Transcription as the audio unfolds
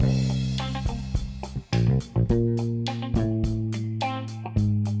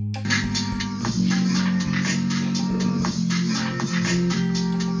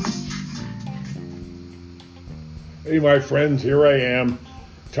Hey, my friends, here I am,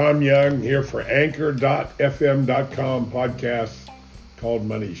 Tom Young, here for Anchor.fm.com podcast called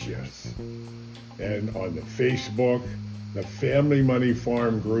Money Shifts. And on the Facebook, the Family Money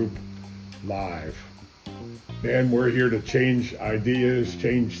Farm group, live. And we're here to change ideas,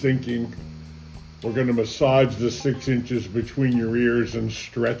 change thinking. We're going to massage the 6 inches between your ears and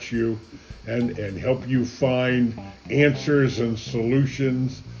stretch you and help you find answers and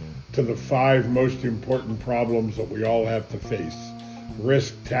solutions to the 5 most important problems that we all have to face: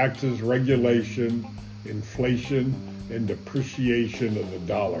 risk, taxes, regulation, inflation, and depreciation of the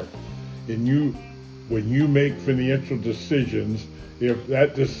dollar. And when you make financial decisions, if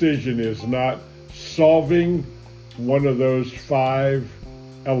that decision is not solving one of those 5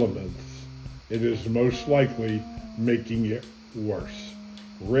 elements, it is most likely making it worse.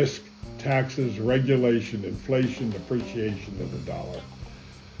 Risk, taxes, regulation, inflation, depreciation of the dollar.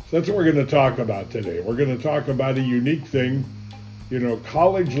 So that's what we're going to talk about today. We're going to talk about a unique thing,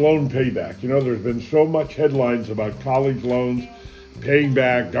 college loan payback. There's been so much headlines about college loans paying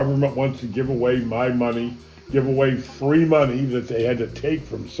back. Government wants to give away my money, give away free money that they had to take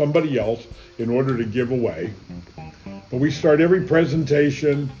from somebody else in order to give away. But we start every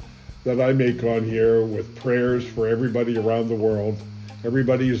presentation that I make on here with prayers for everybody around the world.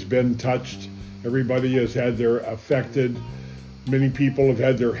 Everybody has been touched. Everybody has had their affected. Many people have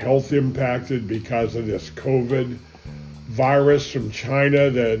had their health impacted because of this COVID virus from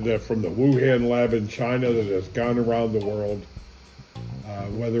China, from the Wuhan lab in China that has gone around the world.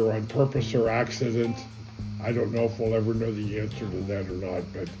 Whether on purpose or accident, I don't know if we'll ever know the answer to that or not,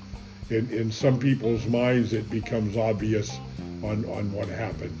 but in some people's minds it becomes obvious on what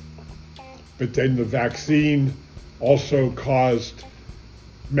happened. But then the vaccine also caused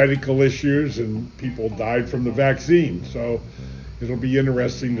medical issues and people died from the vaccine. So it'll be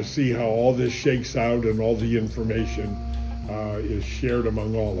interesting to see how all this shakes out and all the information is shared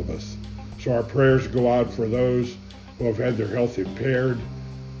among all of us. So our prayers go out for those who have had their health impaired,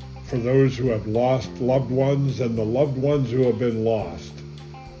 for those who have lost loved ones and the loved ones who have been lost.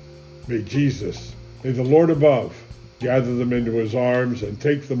 May the Lord above gather them into his arms and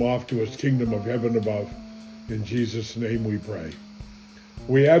take them off to his kingdom of heaven above. In Jesus' name we pray.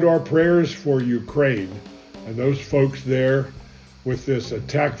 We add our prayers for Ukraine and those folks there with this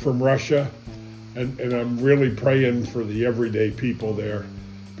attack from Russia. And I'm really praying for the everyday people there,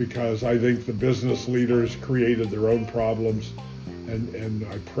 because I think the business leaders created their own problems. And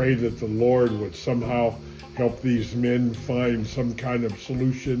I pray that the Lord would somehow help these men find some kind of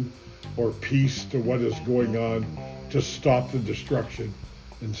solution or peace to what is going on, to stop the destruction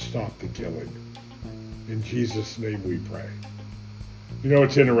and stop the killing. In Jesus' name we pray.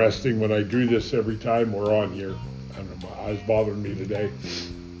 It's interesting when I do this every time we're on here. I don't know, my eyes bothering me today.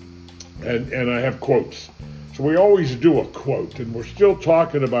 And I have quotes. So we always do a quote, and we're still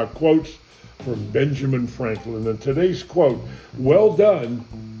talking about quotes from Benjamin Franklin. And today's quote, "Well done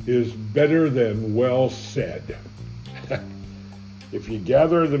is better than well said." If you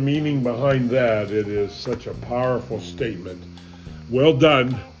gather the meaning behind that, it is such a powerful statement. Well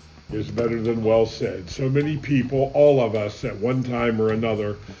done is better than well said. So many people, all of us at one time or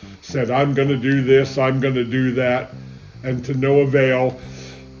another, said, I'm going to do this, I'm going to do that, and to no avail,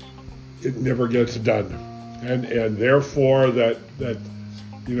 it never gets done. And therefore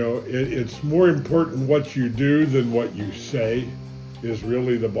it's more important what you do than what you say is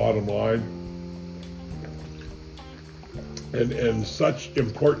really the bottom line. And such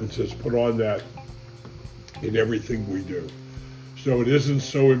importance is put on that in everything we do. So it isn't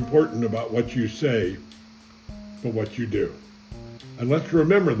so important about what you say, but what you do. And let's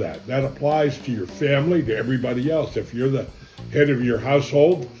remember that. That applies to your family, to everybody else. If you're the head of your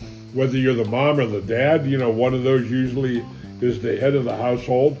household, whether you're the mom or the dad, one of those usually is the head of the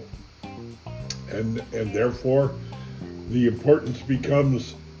household. And therefore, the importance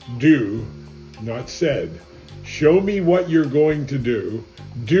becomes do, not said. Show me what you're going to do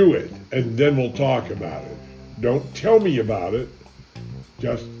it, and then we'll talk about it. Don't tell me about it,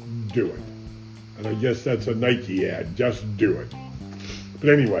 just do it. And I guess that's a Nike ad, just do it. But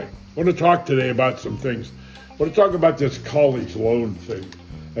anyway, I want to talk today about some things. I want to talk about this college loan thing.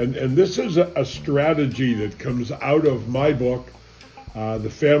 And this is a strategy that comes out of my book, The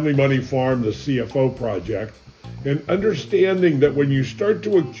Family Money Farm, the CFO Project, and understanding that when you start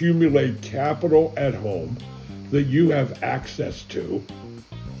to accumulate capital at home that you have access to,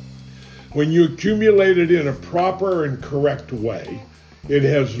 when you accumulate it in a proper and correct way, it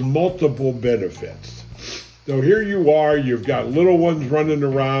has multiple benefits. So here you are, you've got little ones running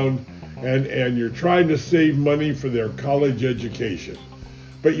around, and you're trying to save money for their college education.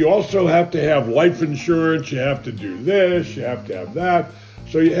 but you also have to have life insurance, you have to do this, you have to have that.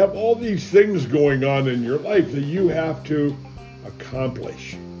 So you have all these things going on in your life that you have to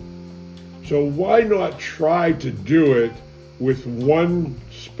accomplish. So why not try to do it with one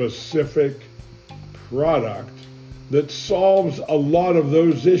specific product that solves a lot of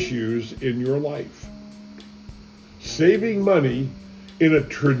those issues in your life? Saving money in a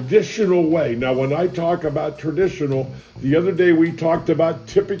traditional way. Now, when I talk about traditional, the other day we talked about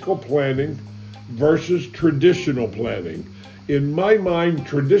typical planning versus traditional planning. In my mind,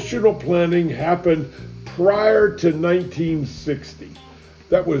 traditional planning happened prior to 1960.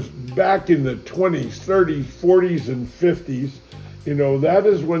 That was back in the 20s, 30s, 40s, and 50s. That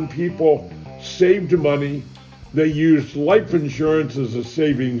is when people saved money. They used life insurance as a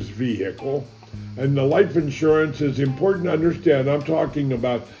savings vehicle. And the life insurance is important to understand. I'm talking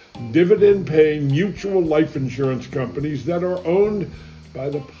about dividend-paying mutual life insurance companies that are owned by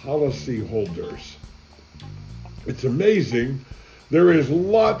the policyholders. It's amazing. There is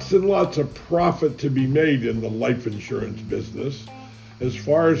lots and lots of profit to be made in the life insurance business as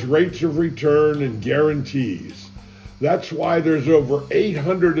far as rates of return and guarantees. That's why there's over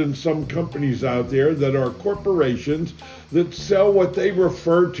 800 and some companies out there that are corporations that sell what they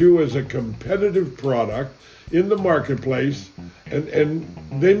refer to as a competitive product in the marketplace, and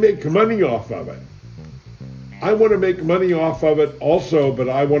they make money off of it. I want to make money off of it also, but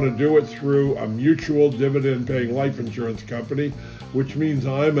I want to do it through a mutual dividend-paying life insurance company, which means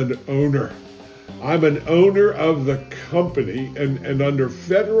I'm an owner. I'm an owner of the company, and under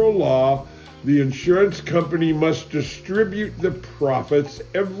federal law, the insurance company must distribute the profits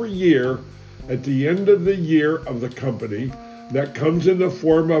every year at the end of the year of the company. That comes in the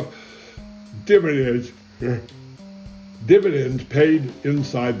form of dividends paid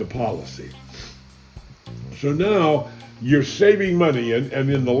inside the policy. So now you're saving money, and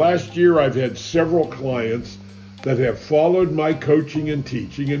in the last year I've had several clients that have followed my coaching and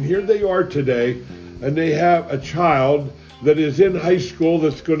teaching, and here they are today, and they have a child that is in high school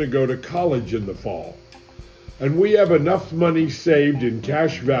that's going to go to college in the fall. And we have enough money saved in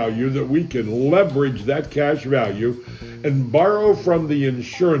cash value that we can leverage that cash value and borrow from the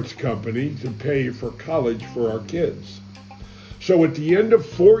insurance company to pay for college for our kids. So at the end of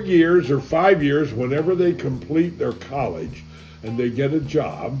 4 years or 5 years, whenever they complete their college and they get a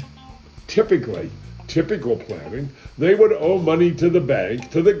job, typical planning, they would owe money to the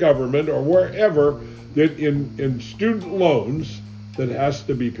bank, to the government, or wherever that in student loans that has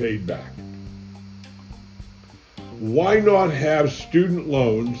to be paid back. Why not have student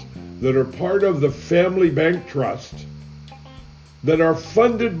loans that are part of the family bank trust that are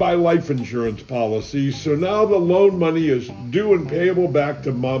funded by life insurance policies, so now the loan money is due and payable back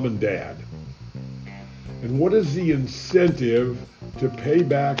to mom and dad? And what is the incentive to pay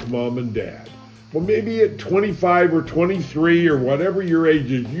back mom and dad? Well, maybe at 25 or 23 or whatever your age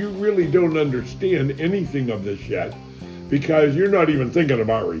is, you really don't understand anything of this yet because you're not even thinking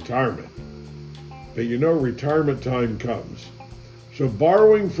about retirement. But retirement time comes. So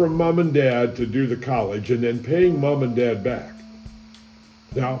borrowing from mom and dad to do the college and then paying mom and dad back.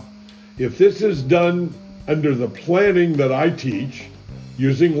 Now, if this is done under the planning that I teach,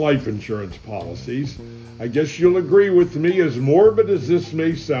 using life insurance policies, I guess you'll agree with me, as morbid as this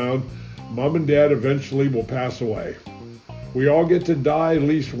may sound, mom and dad eventually will pass away. We all get to die at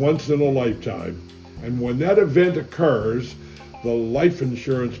least once in a lifetime. And when that event occurs, the life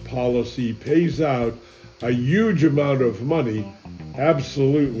insurance policy pays out a huge amount of money,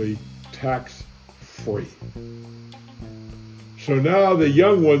 absolutely tax-free. So now the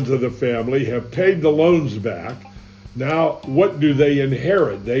young ones of the family have paid the loans back. Now, what do they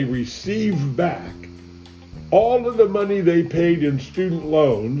inherit? They receive back all of the money they paid in student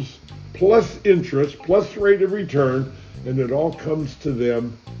loans, plus interest, plus rate of return, and it all comes to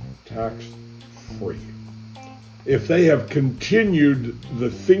them tax-free. If they have continued the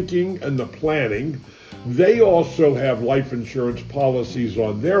thinking and the planning, they also have life insurance policies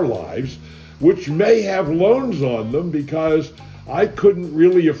on their lives, which may have loans on them because I couldn't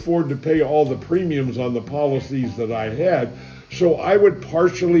really afford to pay all the premiums on the policies that I had. So I would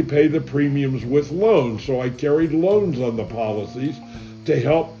partially pay the premiums with loans. So I carried loans on the policies to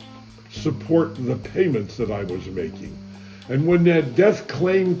help support the payments that I was making. And when that death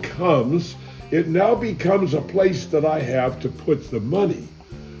claim comes, it now becomes a place that I have to put the money.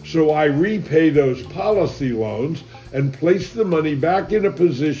 So I repay those policy loans and place the money back in a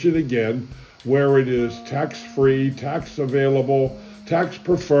position again where it is tax-free, tax available, tax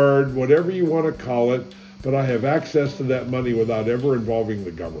preferred, whatever you want to call it, but I have access to that money without ever involving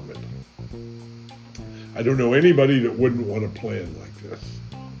the government. I don't know anybody that wouldn't want to plan like this.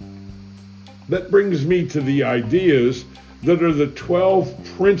 That brings me to the ideas that are the 12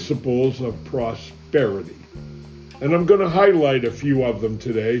 principles of prosperity. And I'm going to highlight a few of them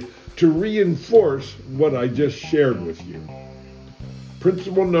today to reinforce what I just shared with you.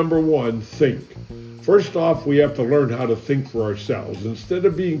 Principle number 1, think. First off, we have to learn how to think for ourselves. Instead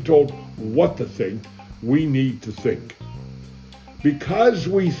of being told what to think, we need to think. Because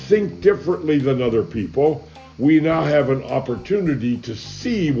we think differently than other people, we now have an opportunity to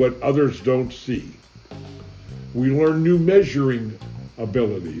see what others don't see. We learn new measuring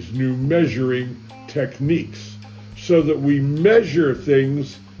abilities, new measuring techniques, so that we measure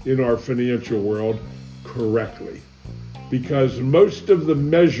things in our financial world correctly. Because most of the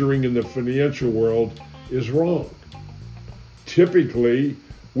measuring in the financial world is wrong. Typically,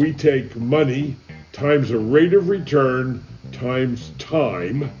 we take money times a rate of return times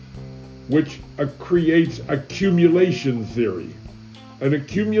time, which creates accumulation theory. An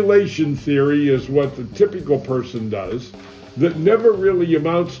accumulation theory is what the typical person does that never really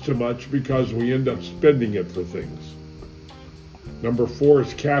amounts to much because we end up spending it for things. Number 4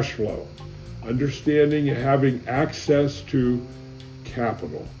 is cash flow. Understanding and having access to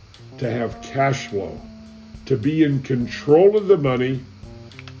capital, to have cash flow, to be in control of the money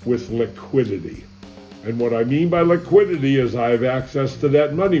with liquidity. And what I mean by liquidity is I have access to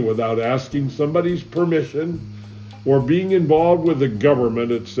that money without asking somebody's permission or being involved with the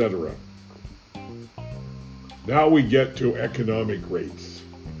government, etc. Now we get to economic rates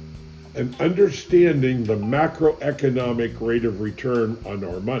and understanding the macroeconomic rate of return on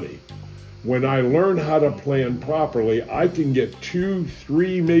our money. When I learn how to plan properly, I can get 2,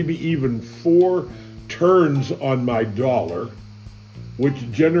 3, maybe even 4 turns on my dollar,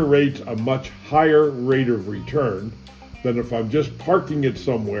 which generates a much higher rate of return than if I'm just parking it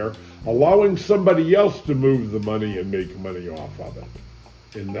somewhere, allowing somebody else to move the money and make money off of it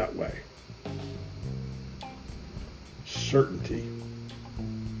in that way. Certainty.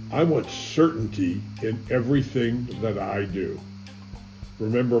 I want certainty in everything that I do.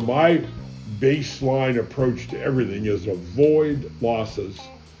 Remember, my baseline approach to everything is avoid losses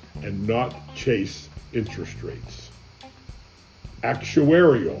and not chase interest rates.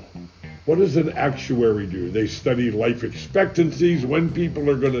 Actuarial. What does an actuary do? They study life expectancies, when people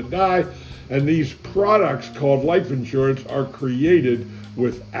are going to die, and these products called life insurance are created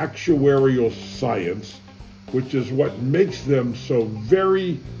with actuarial science, which is what makes them so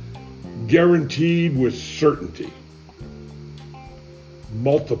very guaranteed with certainty.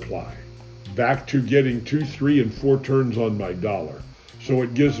 Multiply. Back to getting 2, 3, and 4 turns on my dollar. So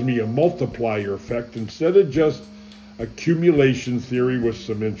it gives me a multiplier effect instead of just accumulation theory with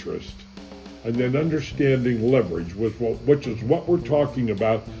some interest. And then understanding leverage, which is what we're talking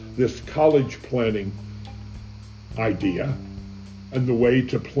about, this college planning idea and the way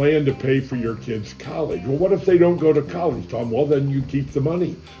to plan to pay for your kids' college. Well, what if they don't go to college, Tom? Well, then you keep the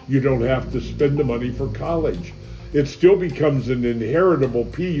money. You don't have to spend the money for college. It still becomes an inheritable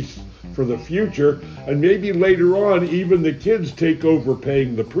piece for the future, and maybe later on even the kids take over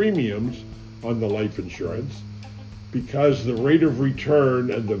paying the premiums on the life insurance because the rate of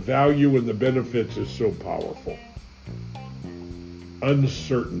return and the value and the benefits is so powerful.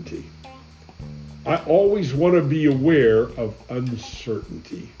 Uncertainty. I always want to be aware of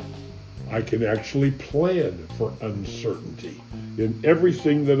uncertainty. I can actually plan for uncertainty in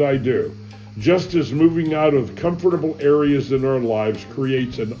everything that I do. Just as moving out of comfortable areas in our lives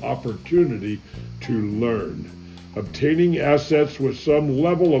creates an opportunity to learn, obtaining assets with some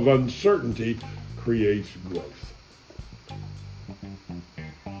level of uncertainty creates growth.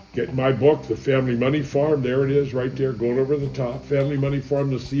 Get my book, The Family Money Farm. There it is right there, going over the top. Family Money Farm,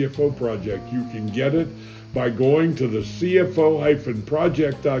 the CFO Project. You can get it by going to the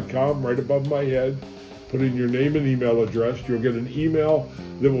CFO-project.com right above my head. Put in your name and email address. You'll get an email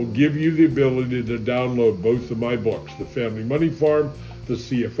that will give you the ability to download both of my books, The Family Money Farm, The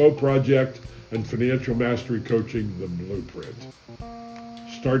CFO Project, and Financial Mastery Coaching, The Blueprint.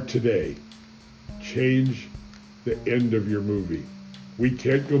 Start today. Change the end of your movie. We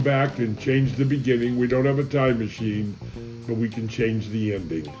can't go back and change the beginning. We don't have a time machine, but we can change the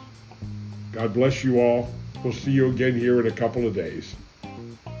ending. God bless you all. We'll see you again here in a couple of days.